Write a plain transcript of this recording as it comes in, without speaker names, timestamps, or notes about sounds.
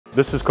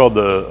This is called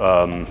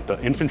the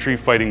Infantry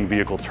Fighting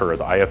Vehicle Turret,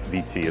 the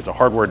IFVT. It's a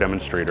hardware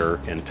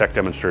demonstrator and tech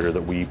demonstrator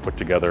that we put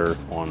together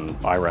on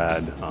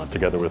IRAD,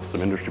 together with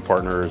some industry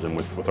partners and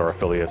with our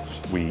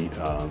affiliates. We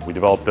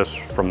developed this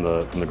from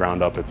the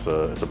ground up. It's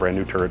a brand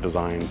new turret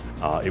design.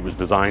 It was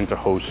designed to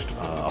host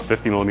a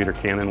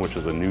 50mm cannon, which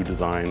is a new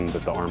design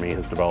that the Army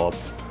has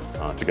developed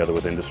together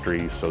with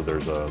industry. So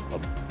there's a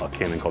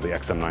cannon called the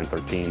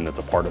XM913 that's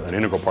an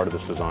integral part of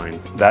this design.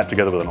 That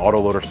together with an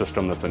autoloader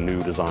system that's a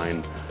new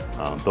design.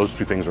 Those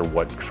two things are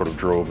what sort of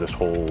drove this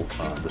whole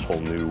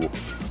new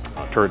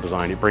turret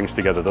design. It brings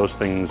together those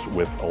things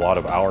with a lot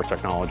of our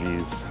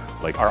technologies,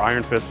 like our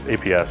Iron Fist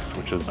APS,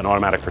 which is an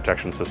automatic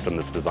protection system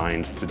that's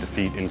designed to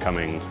defeat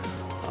incoming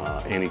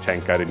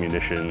anti-tank guided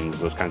munitions,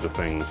 those kinds of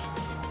things.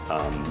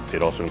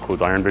 It also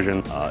includes Iron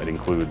Vision. It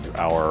includes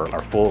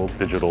our full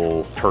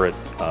digital turret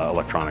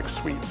electronics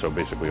suite. So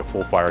basically a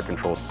full fire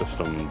control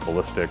system,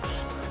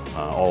 ballistics,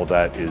 all of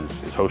that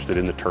is hosted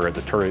in the turret.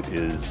 The turret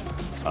is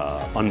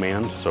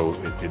unmanned, so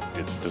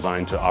it's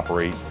designed to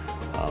operate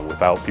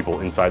without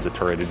people inside the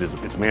turret.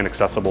 It's man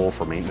accessible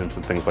for maintenance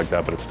and things like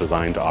that, but it's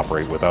designed to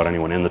operate without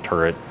anyone in the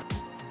turret.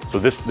 So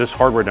this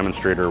hardware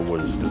demonstrator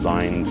was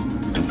designed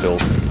and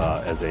built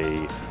as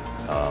a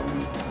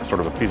sort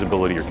of a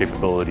feasibility or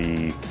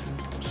capability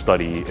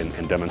study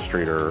and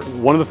demonstrator.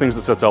 One of the things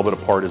that sets Elbit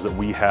apart is that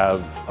we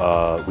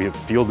have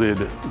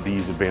fielded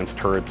these advanced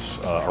turrets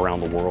around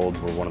the world.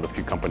 We're one of the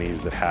few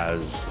companies that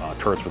has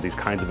turrets with these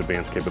kinds of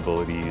advanced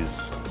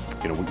capabilities.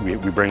 You know,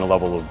 we bring a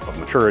level of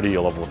maturity,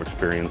 a level of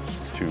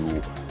experience to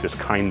this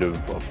kind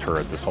of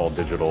turret, this all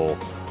digital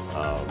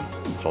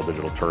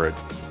turret.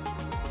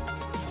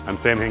 I'm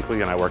Sam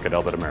Hinckley and I work at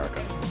Elbit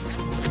America.